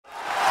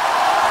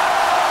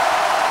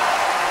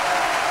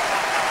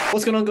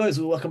What's going on, guys?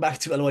 Well, welcome back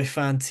to LOI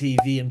Fan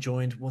TV. I'm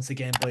joined once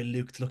again by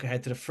Luke to look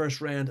ahead to the first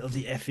round of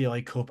the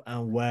FAI Cup.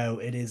 And wow,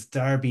 it is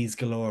derbies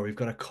galore. We've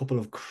got a couple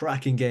of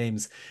cracking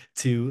games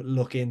to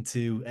look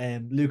into.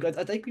 Luke,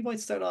 I think we might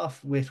start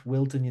off with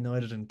Wilton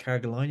United and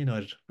Carrigaline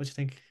United. What do you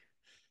think?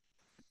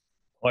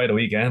 Quite a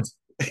weekend.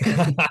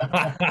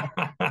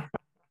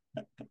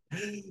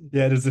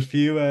 Yeah, there's a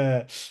few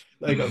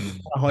like I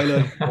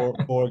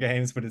highlighted four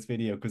games for this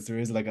video because there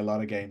is like a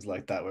lot of games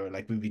like that where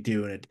like we'd be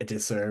doing a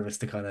disservice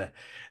to kind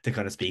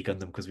of speak on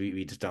them because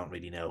we just don't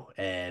really know.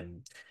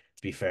 To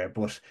be fair,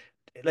 but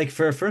like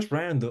for a first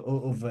round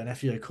of an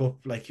FAI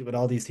Cup, like with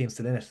all these teams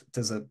still in it,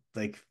 there's a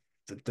like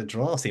the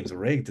draw seems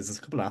rigged. There's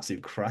a couple of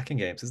absolute cracking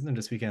games, isn't there,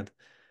 this weekend?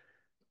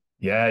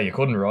 Yeah, you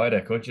couldn't ride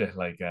it, could you?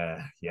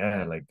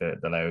 Yeah, like the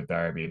Louth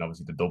Derby and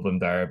obviously the Dublin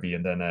Derby,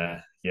 and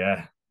then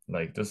yeah,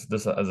 like this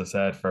as I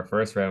said for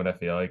first round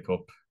FAI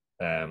Cup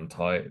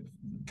tie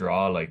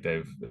draw, like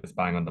it's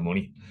bang on the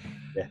money.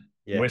 Yeah,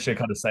 yeah. Wish I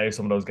could have saved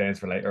some of those games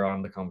for later on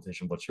in the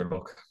competition, but sure,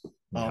 look,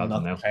 we I'm have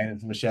them not now. complaining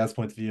from Michelle's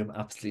point of view. I'm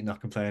absolutely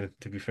not complaining,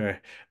 to be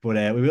fair.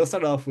 But we will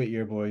start off with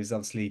your boys.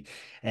 Obviously,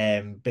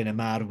 been a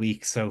mad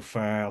week so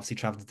far. Obviously,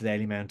 traveled to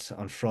Daily Mount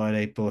on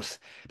Friday, but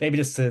maybe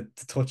just to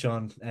touch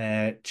on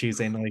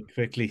Tuesday night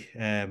quickly.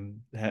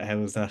 How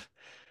was that?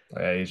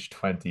 I aged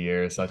 20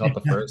 years. I thought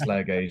the first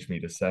leg aged me,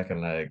 the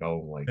second leg,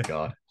 oh my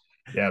God.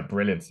 Yeah,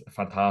 brilliant.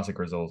 Fantastic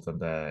result.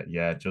 And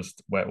yeah,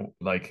 just well,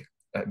 like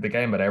the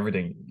game had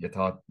everything. You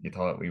thought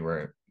we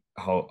were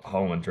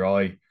home and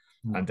dry.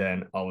 Hmm. And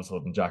then all of a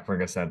sudden Jack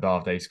Bringer sent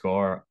off, they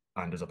score,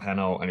 and there's a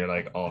penalty, and you're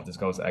like, oh, if this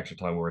goes to extra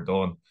time, we're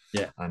done.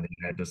 Yeah, And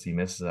yeah, just he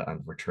misses it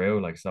and we're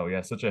through. Like so,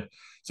 yeah, such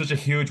a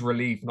huge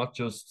relief, not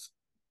just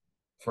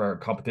for a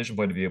competition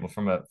point of view, but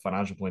from a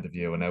financial point of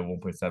view, and now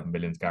 1.7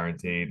 million is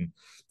guaranteed. And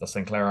the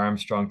Sinclair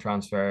Armstrong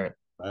transfer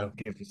wow.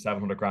 gives you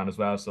 700 grand as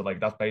well. So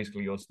like that's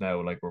basically us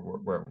now. Like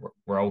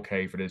we're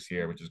okay for this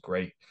year, which is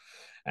great.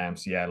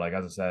 So yeah, like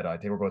as I said, I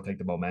think we're going to take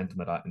the momentum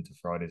of that into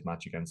Friday's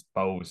match against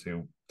Bows,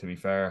 who, to be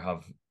fair,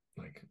 have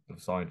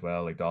signed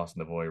well, like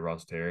Dawson Devoy,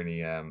 Ross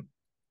Tierney,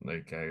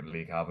 Lee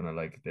Kavanagh,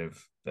 like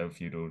they've a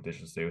few new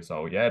additions too.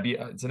 So yeah,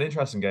 it's an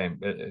interesting game.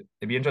 It'd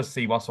be interesting to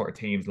see what sort of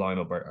teams line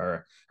up.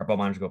 Are both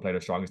managers going to play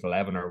their strongest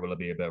 11, or will it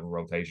be a bit of a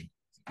rotation?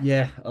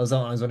 Yeah, I was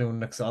wondering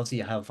next. Obviously,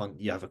 you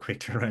have a quick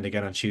turnaround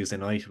again on Tuesday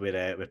night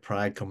with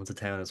Prague coming to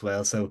town as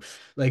well. So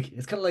like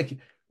it's kind of like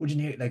would you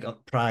need like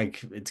Prague?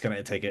 It's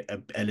gonna take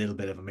a little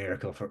bit of a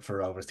miracle for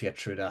Rovers to get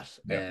through that.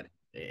 Yeah.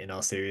 In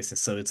all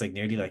seriousness, so it's like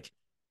nearly like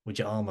would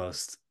you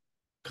almost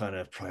kind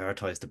of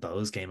prioritize the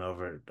Bows game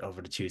over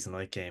the Tuesday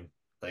night game?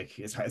 Like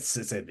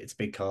it's a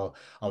big call.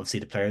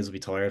 Obviously, the players will be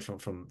tired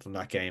from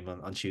that game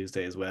on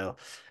Tuesday as well.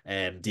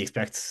 Do you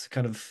expect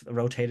kind of a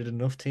rotated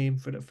enough team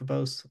for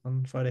Bows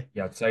on Friday?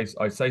 Yeah,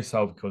 I'd say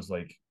so because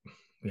like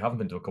we haven't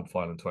been to a cup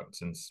final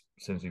since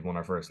we won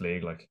our first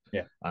league, like,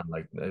 Yeah. and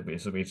like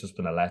it's just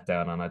been a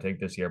letdown. And I think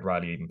this year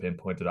Bradley even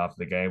pinpointed after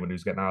the game when he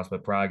was getting asked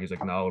about Prague, he's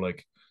like, no,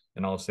 like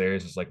in all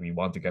seriousness, like we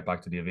want to get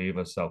back to the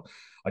Aviva. So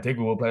I think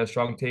we will play a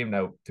strong team.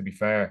 Now, to be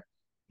fair,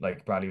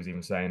 like Bradley was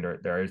even saying,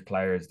 there is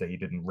players that he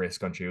didn't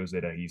risk on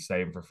Tuesday that he's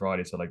saving for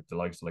Friday. So like the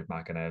likes of like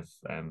McAnev,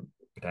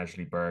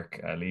 potentially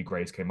Burke, Lee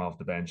Grace came off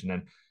the bench, and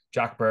then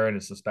Jack Byrne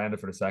is suspended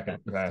for the Yeah, second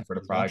for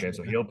the he's Prague watching game, it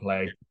so now. he'll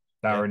play. Yeah,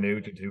 Darren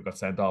Nugent, who got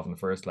sent off in the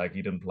first leg,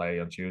 he didn't play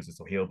on Tuesday,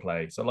 so he'll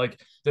play. So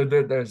like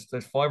there's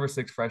 5 or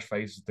 6 fresh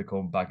faces to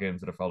come back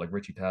into the fold, like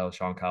Richie Tell,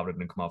 Sean Cavanagh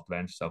didn't come off the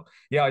bench. So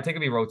yeah, I think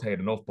it'll be rotated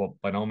enough, but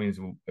by no means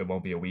it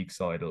won't be a weak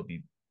side. It'll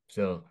be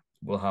still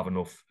we'll have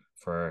enough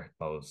for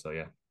both. So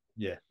yeah.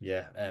 yeah,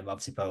 yeah.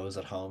 Obviously Bows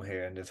at home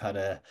here, and they've had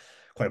a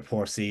quite a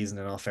poor season.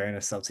 In all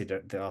fairness, obviously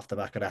they're off the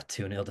back of that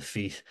 2-0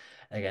 defeat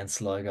against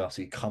Sligo.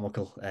 Obviously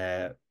comical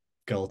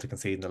goal to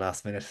concede in the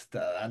last minute,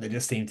 and they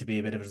just seem to be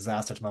a bit of a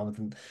disaster at the moment.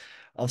 And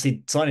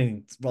obviously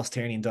signing Ross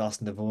Tierney and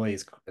Dawson Devoy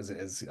is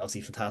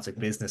obviously fantastic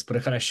business, but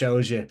it kind of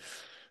shows you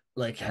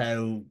like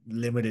how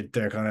limited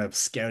their kind of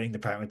scouting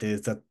department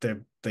is that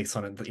they're like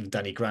signing even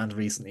Danny Grant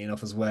recently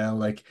enough as well.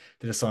 Like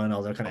they're just signing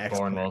all their kind of ex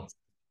Cornwall.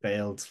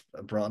 failed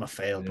abroad, not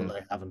failed, but Yeah.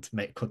 like haven't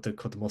made cut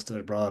the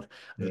mustard abroad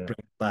and just Yeah. bring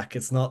it back.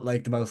 It's not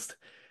like the most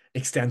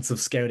extensive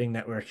scouting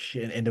network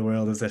in the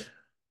world, is it?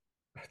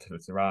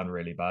 It's Iran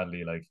really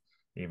badly. Like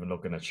even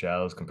looking at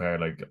Shells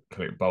compared, like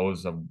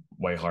Bose have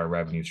way higher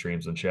revenue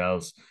streams than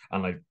Shells,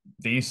 and like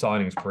these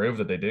signings prove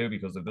that they do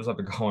because they just have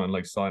to go on and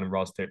like signing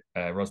Ross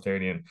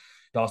Tierney and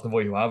Dawson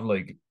Boy, who have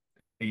like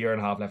a year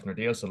and a half left in their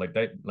deal. So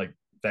they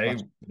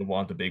Watch.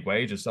 want the big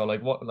wages. So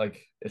like what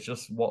like it's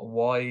just what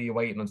why are you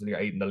waiting until you're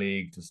eight in the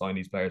league to sign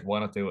these players? Why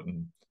not do it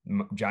in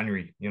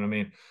January? You know what I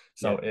mean?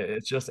 Yeah. So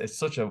it's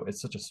such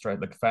a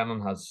straight. Like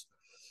Fenlon has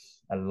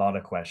a lot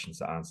of questions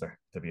to answer.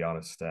 To be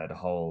honest, the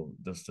whole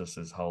this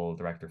his whole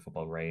director of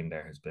football reign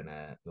there has been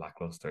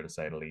lackluster to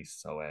say the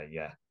least. So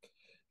yeah,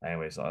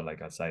 anyways,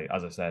 like I say,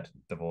 as I said,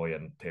 Devoy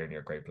and Tierney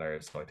are great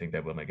players, so I think they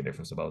will make a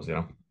difference, I suppose, you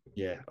know.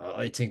 Yeah,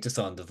 I think just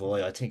on the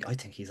Voy, I think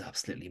he's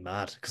absolutely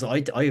mad because I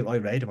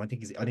rate him. I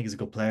think he's a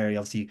good player. He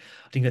obviously,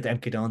 I think that the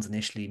MK Dons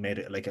initially made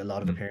it like a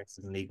lot of Mm.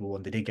 appearances in League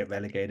One. They did get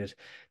relegated.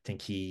 I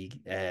think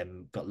he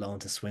got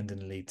loaned to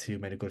Swindon in League Two,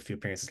 made a good few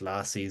appearances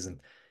last season.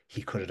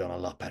 He could have done a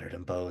lot better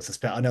than Bowes.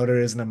 I know there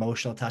is an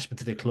emotional attachment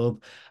to the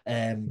club, but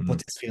Mm.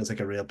 this feels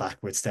like a real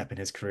backward step in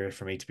his career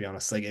for me, to be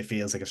honest. Like it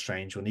feels like a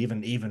strange one.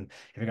 Even if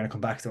you're going to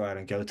come back to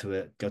Ireland, go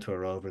to a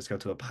Rovers, go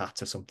to a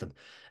Pats or something.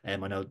 I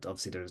know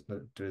obviously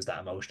there's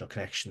that emotional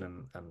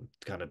connection and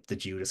kind of the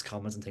Judas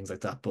comments and things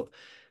like that, but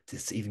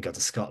this even got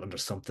to Scotland or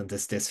something.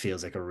 This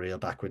feels like a real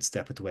backward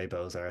step with the way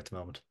Bows are at the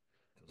moment.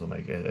 So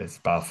like it's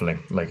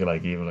baffling. Like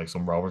even like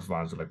some Rovers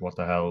fans are like, "What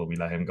the hell? We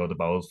let him go to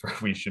Bowles for?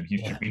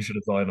 Yeah. We should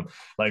have signed him."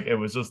 Like it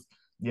was just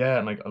yeah,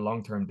 and like a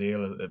long term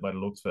deal by the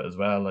looks of it as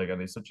well. Like and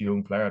he's such a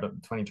young player,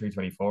 23,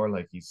 24.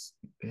 Like he's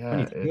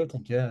yeah, 22, I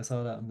think. Yeah, I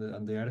saw that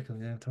on the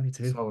article. Yeah,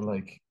 22. so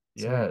like,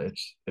 yeah, Sorry.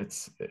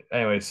 it's.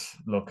 Anyways,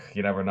 look,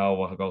 you never know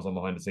what goes on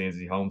behind the scenes.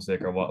 Is he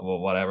homesick or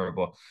whatever?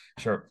 But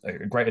sure,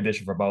 a great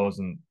addition for Bowes,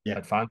 and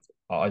Yeah,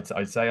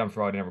 I'd say on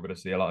Friday we're going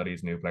to see a lot of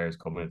these new players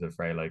coming into the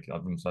fray. Like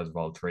I've emphasized of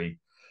all three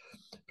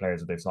players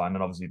that they've signed,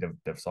 and obviously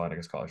they've signed like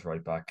a Scottish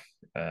right back,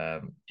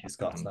 two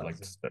Scots and like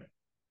lads.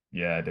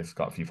 yeah, they've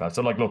got a few fans.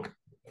 So like, look,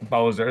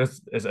 Bowser,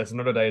 it's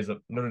another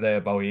day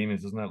of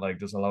Bohemians, isn't it? Like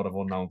just a lot of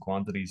unknown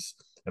quantities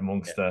Yeah,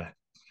 amongst the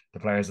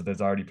players that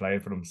there's already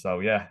played for them. So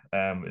yeah,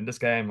 in this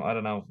game, I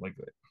don't know, like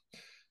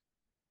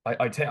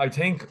I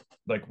think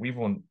like we've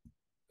won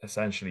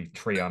essentially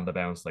three on the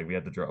bounce. Like we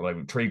had the draw,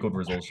 like three good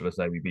results, should I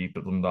say? We beat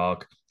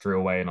Dundalk, drew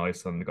away in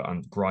Iceland, got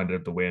and grinded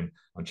up the win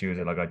on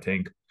Tuesday. Like I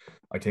think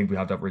we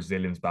have that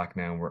resilience back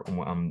now. We're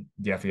on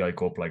the FAI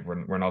Cup. Like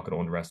we're not going to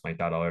underestimate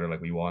that either.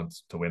 Like we want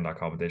to win that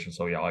competition.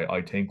 So yeah,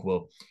 I think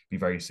we'll be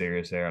very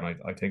serious here, and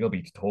I think it'll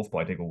be tough, but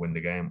I think we'll win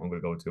the game. I'm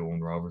going to go 2-1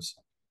 Rovers.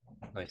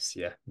 nice.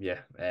 Yeah, yeah.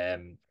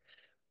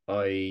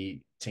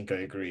 I think I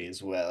agree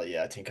as well.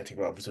 Yeah, I think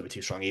Rovers will be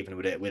too strong, even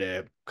with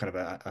a kind of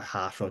a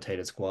half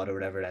rotated squad or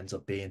whatever it ends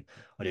up being.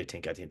 I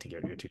think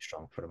you're too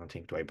strong for them. I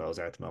think the way Bows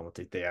are at the moment,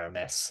 they are a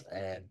mess.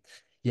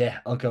 Yeah,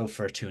 I'll go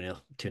for 2-0,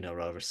 2-0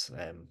 Rovers.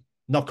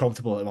 Not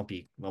comfortable. It won't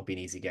be an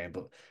easy game,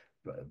 but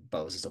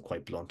Bows is still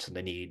quite blunt, and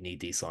they need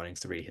these signings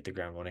to really hit the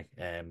ground running.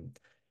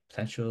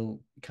 Potential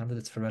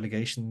candidates for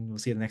relegation. We'll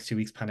see the next 2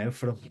 weeks pan out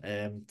for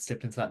them.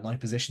 Slipped into that ninth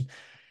position.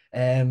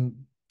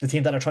 The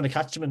team that are trying to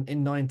catch them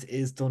in ninth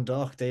is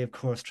Dundalk. They, of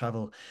course,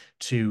 travel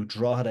to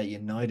Drogheda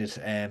United.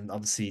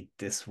 Obviously,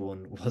 this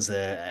one was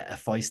a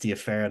feisty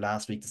affair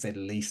last week, to say the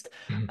least.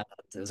 And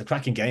it was a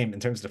cracking game in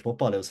terms of the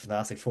football. It was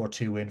fantastic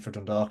 4-2 win for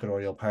Dundalk at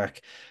Oriel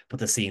Park.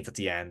 But the scenes at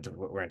the end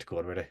weren't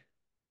good, were they?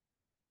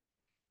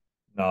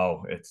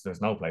 No, it's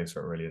there's no place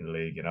for it really in the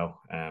league, you know.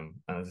 And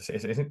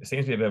it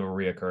seems to be a bit of a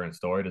reoccurring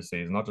story this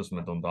season, not just from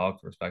a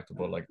Dundalk perspective,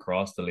 but like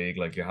across the league.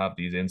 Like you have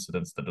these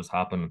incidents that just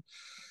happen.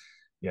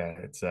 Yeah,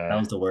 it's That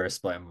was the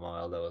worst by a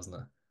mile, though, wasn't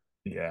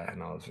it? yeah,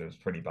 no, it was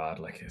pretty bad.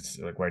 Like it's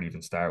like where do you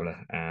even start with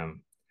it?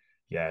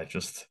 Yeah,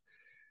 just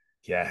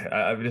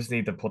yeah, we just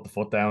need to put the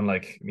foot down.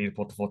 Like, we need to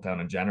put the foot down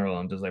in general,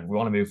 and just like we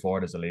want to move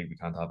forward as a league. We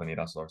can't have any of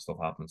that sort of stuff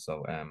happen.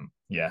 So,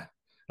 yeah,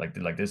 like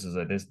this is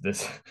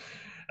this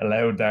a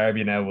loud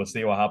derby now. We'll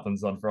see what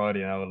happens on Friday.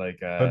 You know, like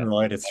Couldn't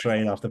ride it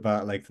straight off the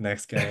bat like the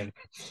next game.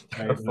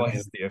 they're Right now.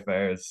 feisty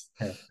affairs,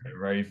 Yeah.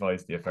 very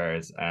feisty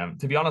affairs.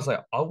 To be honest,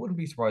 I wouldn't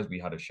be surprised if we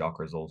had a shock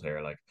result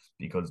here, like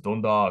because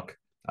Dundalk,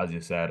 as you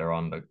said, are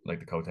on the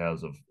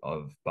coattails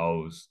of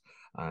Bows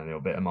and a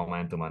bit of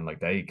momentum, and like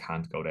they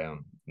can't go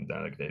down.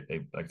 Like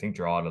they I think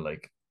Drogheda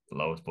like the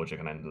lowest budget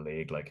can end the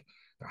league. Like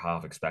they're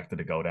half expected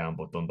to go down,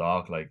 but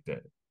Dundalk like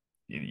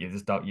you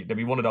just don't. They'd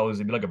be one of those.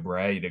 It'd be like a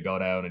Bray to go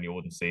down, and you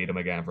wouldn't see them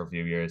again for a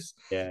few years.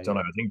 Yeah, So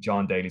like yeah. I think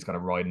John Daly's kind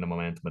of riding the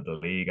momentum of the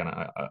league, and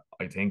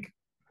I think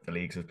the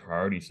league's his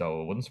priority.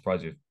 So it wouldn't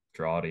surprise you if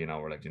Drogheda,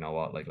 we're like, you know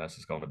what, like let's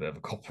just go on a bit of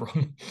a cup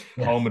run,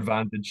 Yeah. home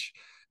advantage.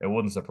 It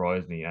wouldn't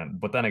surprise me.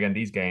 And but then again,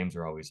 these games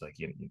are always like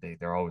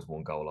they're always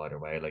one goal either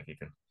way. Like you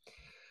can.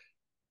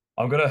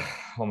 I'm gonna.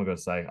 What am I gonna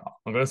say?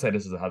 I'm gonna say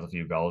this has a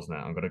few goals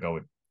now. I'm gonna go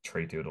with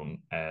 3-2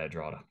 on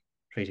Drogheda.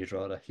 Pretty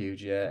draw that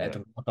huge, yeah. Yeah,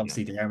 yeah,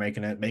 Obviously, they are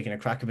making a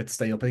crack of it to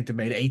stay up. I think they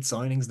made 8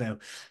 signings now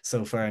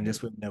so far in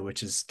this window,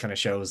 which is kind of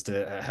shows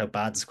the how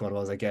bad the squad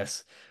was, I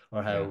guess,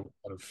 or yeah. how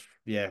kind of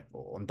yeah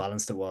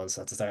unbalanced it was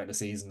at the start of the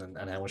season,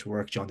 and how much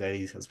work John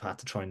Daly has had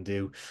to try and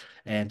do.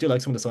 And do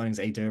like some of the signings.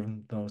 A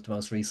Dervin, the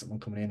most recent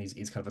one coming in,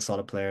 he's kind of a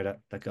solid player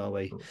that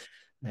Galway.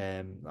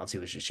 Obviously,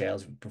 it was just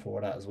Shells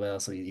before that as well.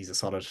 So he's a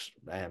solid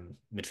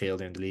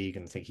midfielder in the league,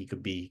 and I think he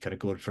could be kind of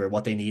good for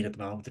what they need at the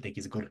moment. I think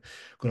he's a good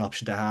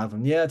option to have.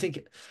 And yeah, I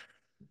think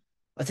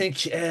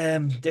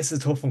this is a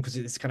tough one because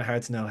it's kind of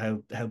hard to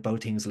know how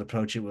both teams will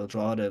approach it. Will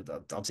draw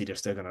obviously they're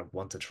still going to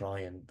want to try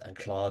and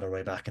claw their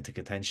way back into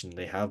contention.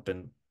 They have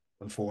been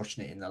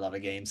unfortunate in a lot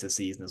of games this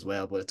season as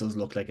well, but it does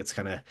look like it's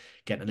kind of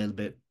getting a little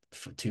bit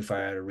too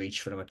far out of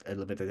reach for them a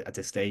little bit at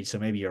this stage. So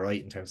maybe you're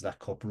right in terms of that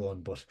cup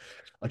run, but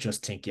I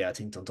just think, yeah, I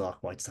think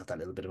Dundalk might just have that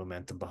little bit of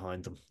momentum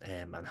behind them,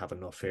 and have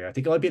enough here. I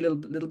think it might be a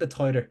little bit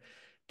tighter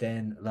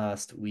than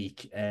last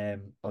week.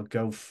 I'll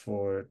go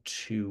for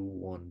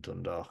 2-1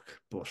 Dundalk,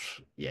 but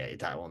yeah,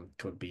 that one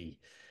could be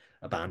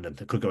abandoned.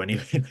 It could go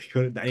anywhere.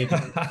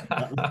 Anything.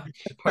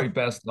 Probably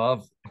best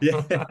of.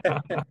 Yeah,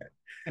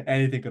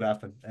 anything could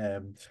happen.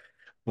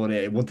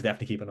 But one to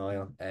definitely keep an eye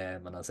on.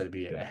 And I said it'd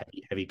be a Yeah,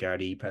 heavy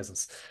Gardaí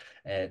presence,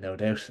 no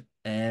doubt.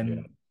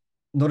 yeah.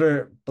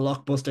 Another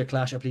blockbuster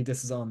clash. I believe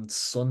this is on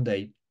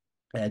Sunday.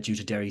 Due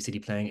to Derry City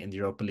playing in the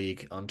Europa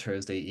League on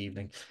Thursday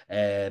evening.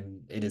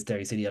 It is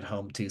Derry City at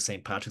home to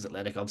St. Patrick's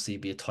Athletic. Obviously,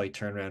 it'd be a tight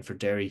turnaround for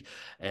Derry,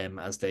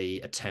 as they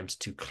attempt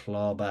to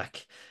claw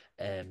back,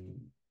 um,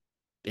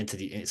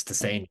 it's to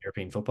stay in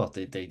European football.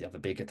 They have a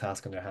big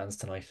task on their hands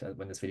tonight,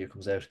 when this video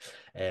comes out,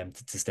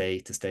 to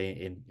stay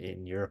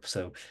in Europe.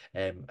 So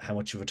how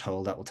much of a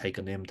toll that will take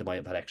on them. They might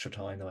have had extra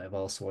time, they might have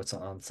all sorts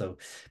on. So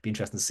be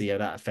interesting to see how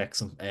that affects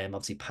them.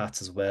 Obviously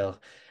Pats as well.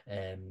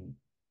 Um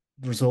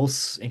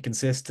Results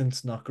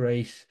inconsistent, not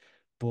great,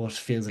 but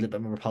feels a little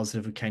bit more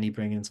positive with Kenny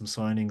bringing in some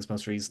signings.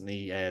 Most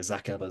recently,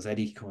 Zach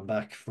Elbouzedi coming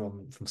back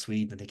from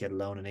Sweden. I think he had a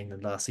loan in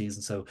England last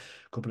season. So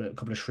a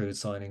couple of shrewd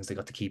signings. They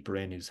got the keeper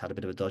in, who's had a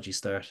bit of a dodgy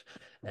start,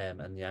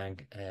 and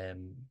Yang.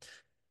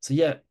 So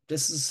yeah,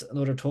 this is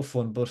another tough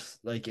one, but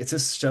like it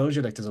just shows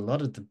you like there's a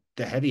lot of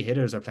the heavy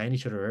hitters are playing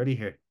each other early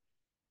here.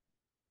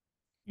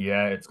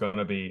 Yeah, it's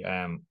gonna be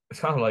it's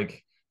kind of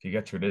like if you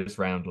get through this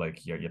round,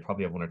 like you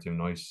probably have one or two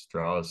nice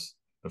draws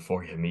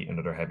before you meet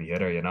another heavy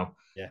hitter, you know.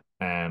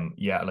 Yeah,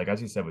 Yeah, like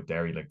as you said with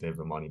Derry, like they have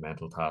a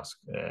monumental task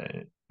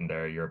in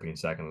their European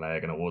second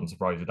leg, and it wouldn't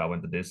surprise you that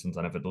went the distance.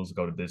 And if it does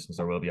go the distance,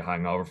 there will be a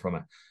hangover from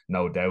it,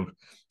 no doubt.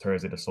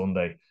 Thursday to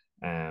Sunday,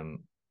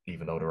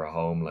 even though they're at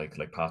home, like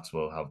Pats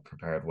will have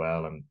prepared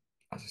well. And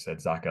as you said,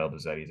 Zach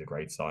Elbouzedi is a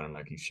great signing.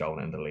 Like he's shown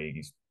it in the league.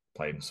 He's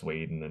played in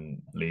Sweden and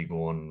League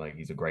One. Like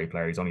he's a great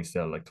player. He's only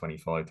still like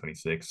 25,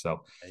 26.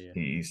 So yeah,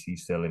 yeah.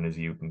 he's still in his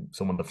youth and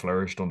someone that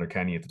flourished under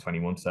Kenny at the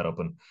 21 setup.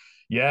 And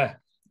yeah,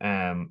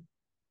 um,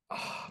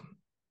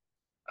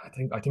 I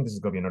think this is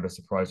going to be another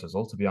surprise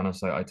result. To be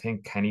honest, I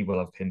think Kenny will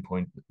have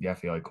pinpointed the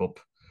FAI Cup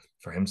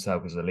for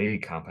himself because the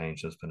league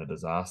campaign's just been a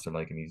disaster.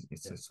 Like, and Yeah.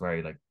 it's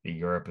very like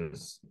Europe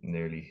is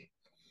nearly,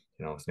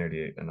 it's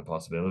nearly an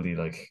impossibility.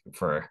 Like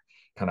for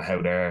kind of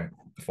how their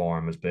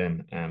form has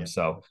been. Yeah.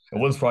 So it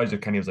wouldn't surprise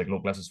if Kenny was like,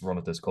 look, let's just run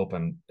at this cup,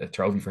 and a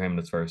trophy for him in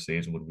his first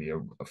season would be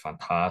a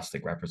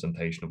fantastic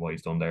representation of what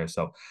he's done there.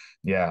 So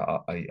yeah,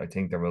 I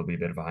think there will be a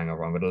bit of a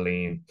hangover. I'm going to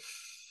lean.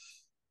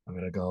 I'm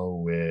going to go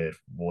with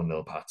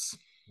 1-0 Pats.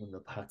 On the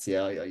Pats,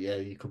 yeah, yeah,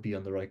 you could be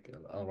on the right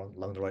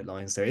along the right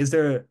lines there. Is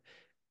there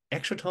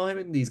extra time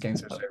in these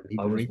games, or is there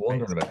I was replays?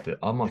 wondering about it.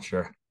 I'm not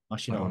sure.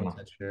 Actually, I not don't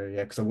know. 100% sure.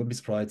 Yeah, because I wouldn't be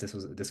surprised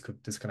this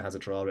kind of has a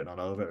draw written all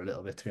over it a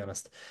little bit, to be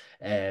honest.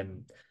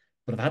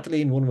 But if I had to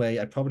lean one way,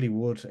 I probably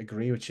would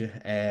agree with you.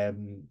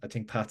 I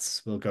think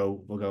Pats will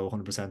go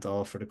 100%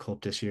 off for the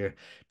cup this year.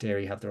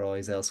 Derry have their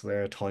eyes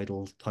elsewhere.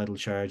 Title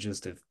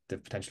charges. They've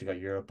potentially got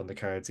Europe on the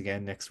cards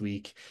again next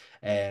week.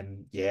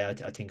 Yeah,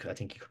 I think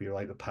you could be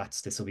right with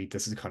Pats. This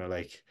is kind of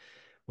like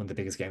one of the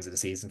biggest games of the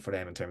season for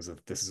them in terms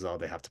of this is all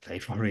they have to play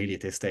for really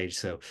at this stage.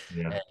 So.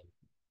 Yeah.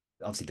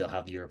 Obviously they'll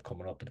have Europe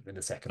coming up in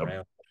the second So,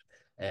 round.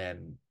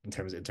 In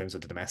terms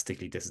of the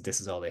domestically, this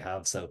is all they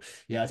have. So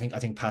yeah, I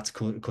think Pats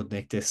could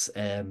make this.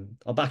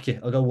 I'll back you.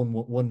 I'll go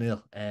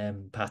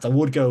 1-0. Pats. I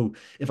would go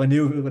if I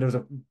knew there was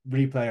a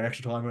replay or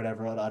extra time or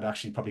whatever. I'd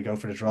actually probably go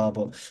for the draw,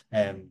 but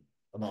I'm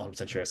not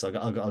 100% sure. So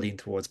I'll lean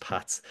towards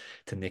Pats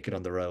to nick it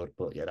on the road.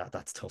 But yeah,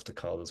 that's tough to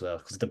call as well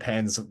because it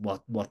depends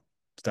what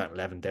starting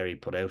 11 Derry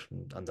put out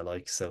and the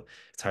like. So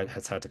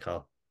it's hard to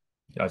call.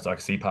 yeah, I can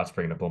see Pat's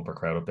bringing a bumper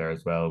crowd up there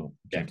as well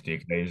due Yeah, to the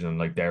occasion.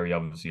 Like Derry,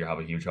 obviously, you have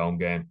a huge home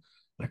game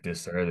like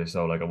this Thursday,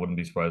 so like I wouldn't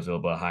be surprised if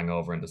they'll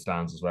hangover in the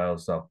stands as well.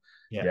 So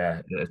yeah.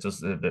 yeah, it's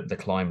just the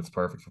climate's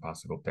perfect for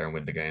Pats to go up there and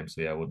win the game. So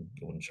yeah, it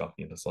wouldn't shock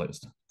me in the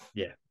slightest.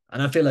 Yeah.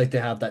 And I feel like they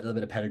have that little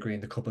bit of pedigree in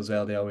the cup as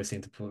well. They always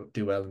seem to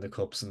do well in the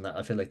cups, and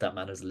I feel like that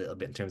matters a little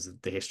bit in terms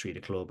of the history of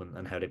the club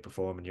and how they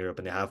perform in Europe.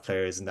 And they have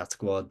players in that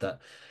squad that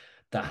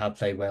have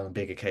played well in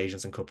big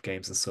occasions and cup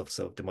games and stuff.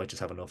 So they might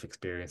just have enough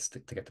experience to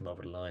get them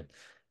over the line.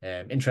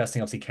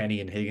 Interesting, obviously Kenny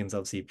and Higgins,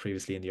 obviously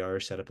previously in the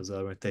Irish setup as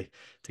well, weren't they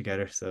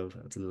together? So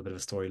it's a little bit of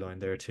a storyline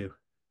there too.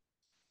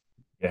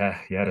 Yeah,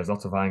 yeah, there's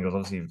lots of angles.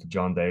 Obviously, the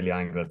John Daly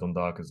angle at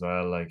Dundalk as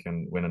well, like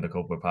and winning the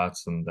cup with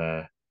Pats, and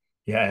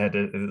yeah,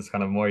 it's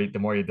kind of more the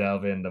more you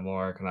delve in, the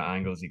more kind of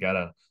angles you get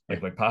at.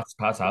 Yeah,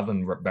 Pats have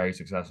been very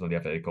successful in the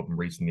FA Cup in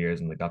recent years,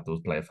 and like that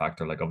does play a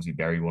factor. Like obviously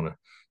Barry won it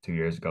 2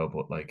 years ago,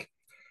 but like,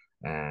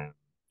 um,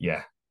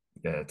 yeah,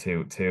 yeah,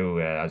 two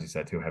as you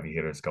said, two heavy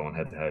hitters going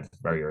head to head,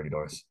 very early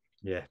doors.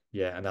 yeah,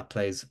 yeah, and that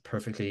plays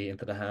perfectly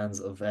into the hands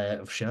of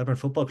Shelbourne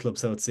Football Club.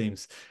 So it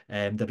seems,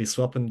 they'll be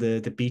swapping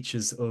the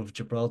beaches of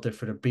Gibraltar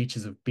for the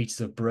beaches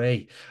of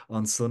Bray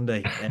on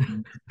Sunday.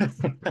 Do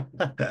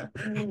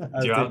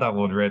As you have they, that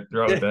one, Rit?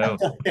 Throw it down.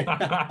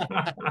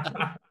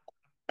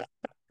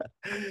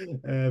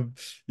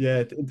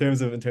 Yeah, in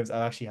terms,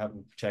 I actually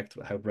haven't checked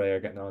how Bray are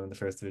getting on in the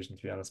first division,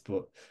 to be honest.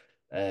 But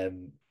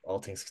all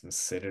things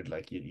considered,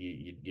 like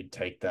you'd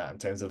take that in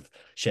terms of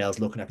Shells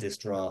looking at this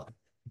draw.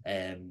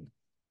 In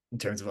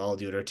terms of all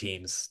the other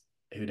teams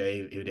who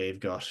they've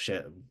got,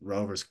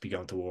 Rovers could be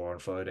going to war on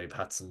Friday.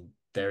 Pats and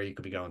Derry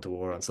could be going to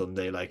war on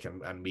Sunday. Like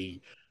and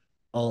we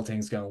all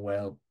things going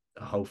well,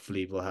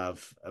 hopefully we'll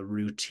have a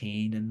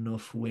routine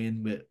enough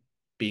win with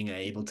being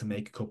able to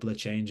make a couple of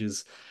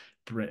changes,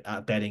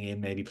 betting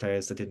in maybe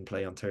players that didn't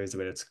play on Thursday,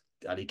 whether it's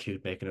Ali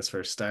Coote making his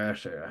first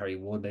start or Harry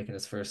Wood making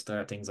his first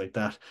start, things like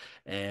that.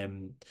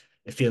 Um,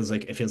 it feels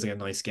like a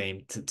nice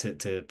game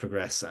to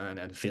progress, and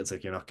it feels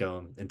like you're not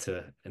going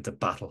into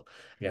battle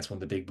against one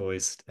of the big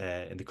boys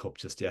in the cup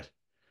just yet.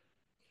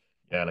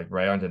 Yeah, like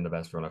Ray aren't in the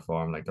best run of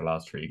form. Like the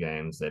last three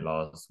games, they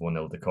lost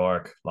 1-0 to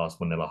Cork, lost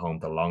 1-0 at home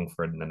to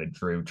Longford, and then they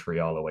drew three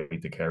all the way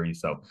to Kerry.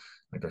 So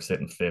like they're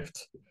sitting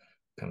fifth,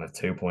 kind of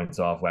 2 points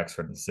off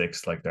Wexford and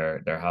sixth. Like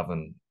they're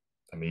having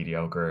a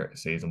mediocre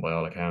season by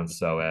all accounts.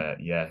 So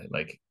yeah,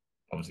 like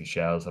obviously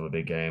Shells have a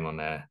big game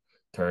on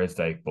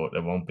Thursday, but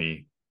it won't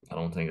be. I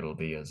don't think it'll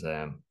be as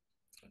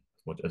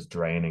as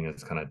draining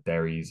as kind of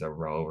Derry's or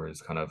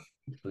Rovers kind of,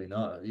 Hopefully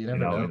not. You you never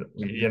know, know.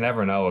 you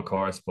never know, of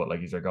course, but like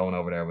he's are going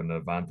over there with an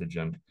advantage,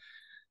 and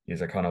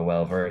he's are kind of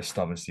well versed,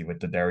 obviously, with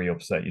the Derry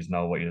upset. You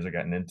know what you're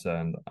getting into,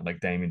 and like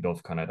Damien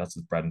Duff, kind of that's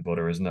his bread and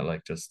butter, isn't it?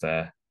 Like just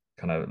kind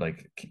of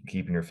like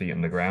keeping your feet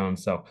on the ground.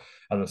 So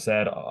as I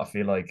said, I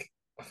feel like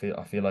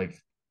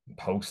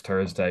post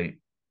Thursday,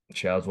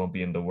 Shells won't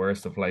be in the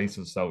worst of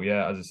places. So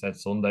yeah, as I said,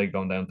 Sunday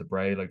going down to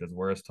Bray, like there's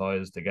worse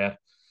ties to get.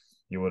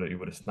 You would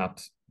have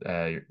snapped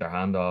their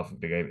hand off if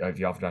they gave if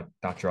you offered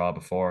that draw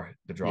before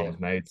the draw Yeah. was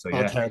made. So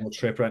Not a yeah, terrible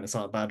trip, right? It's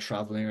not bad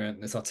traveling, right?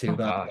 It's not too not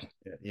bad. bad.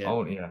 Yeah, yeah,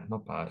 Oh yeah,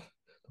 not bad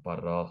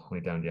at all. Only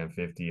down the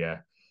M50. Yeah,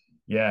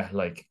 yeah,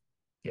 like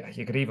yeah,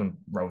 you could even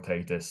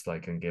rotate this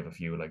like and give a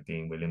few like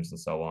Dean Williams and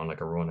so on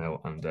like a run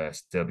out and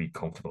still be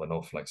comfortable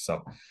enough. Like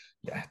so,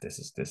 yeah, this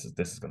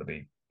is going to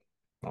be.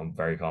 I'm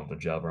very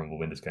confident Shelburne will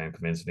win this game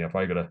convincingly.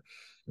 I'm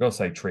gonna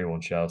say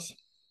 3-1 Shells.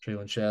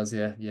 3-1 Shells,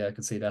 yeah, yeah, I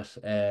can see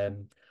that.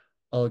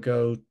 I'll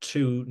go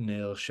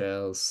 2-0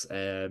 Shells.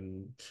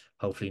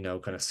 Hopefully no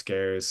kind of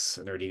scares.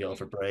 An early goal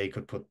for Bray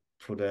could put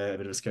a bit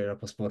of a scare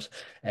up us, but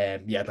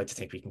yeah, I'd like to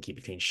think we can keep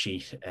a clean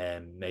sheet.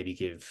 Maybe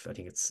give I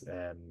think it's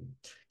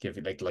give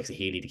like the likes of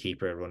Healy the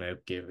keeper a run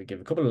out. Give a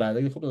couple of lads,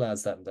 like a couple of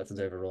lads that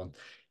deserve a run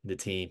in the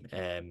team.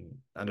 And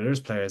there's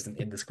players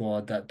in the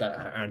squad that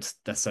aren't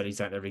necessarily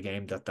starting every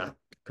game that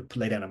could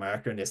lay down a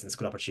marker in this, and it's a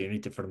good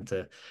opportunity for them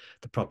to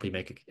properly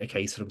make a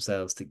case for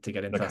themselves to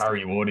get into Like that.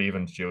 Harry Wood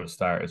even due to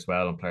start as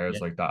well, and Yeah, players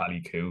like that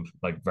Ali Coote,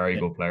 like very yeah,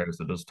 good players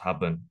that just have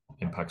been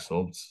impact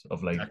subs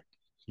of late. exactly.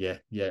 Yeah,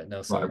 yeah. No,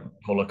 Right, so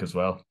Pollock as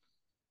well.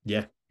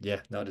 yeah, yeah.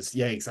 No, just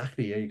yeah,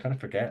 exactly. Yeah, you kind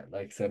of forget.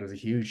 Like, so there's a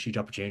huge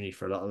opportunity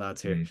for a lot of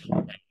lads here,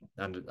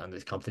 Mm. and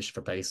the competition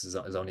for pace is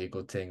only a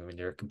good thing when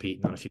you're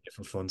competing on a few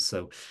different fronts.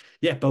 So,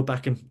 yeah, both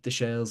backing the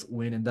Shells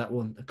winning that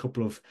one. A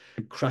couple of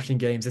cracking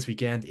games this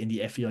weekend in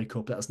the FAI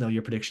Cup. Let us know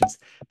your predictions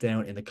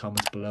down in the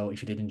comments below.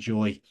 If you did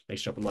enjoy, make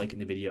sure to drop a like in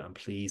the video and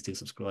please do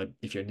subscribe.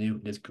 If you're new,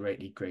 it is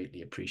greatly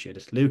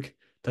appreciated. Luke,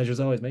 pleasure as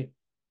always, mate.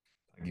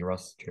 Thank you,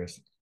 Ross.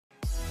 Cheers.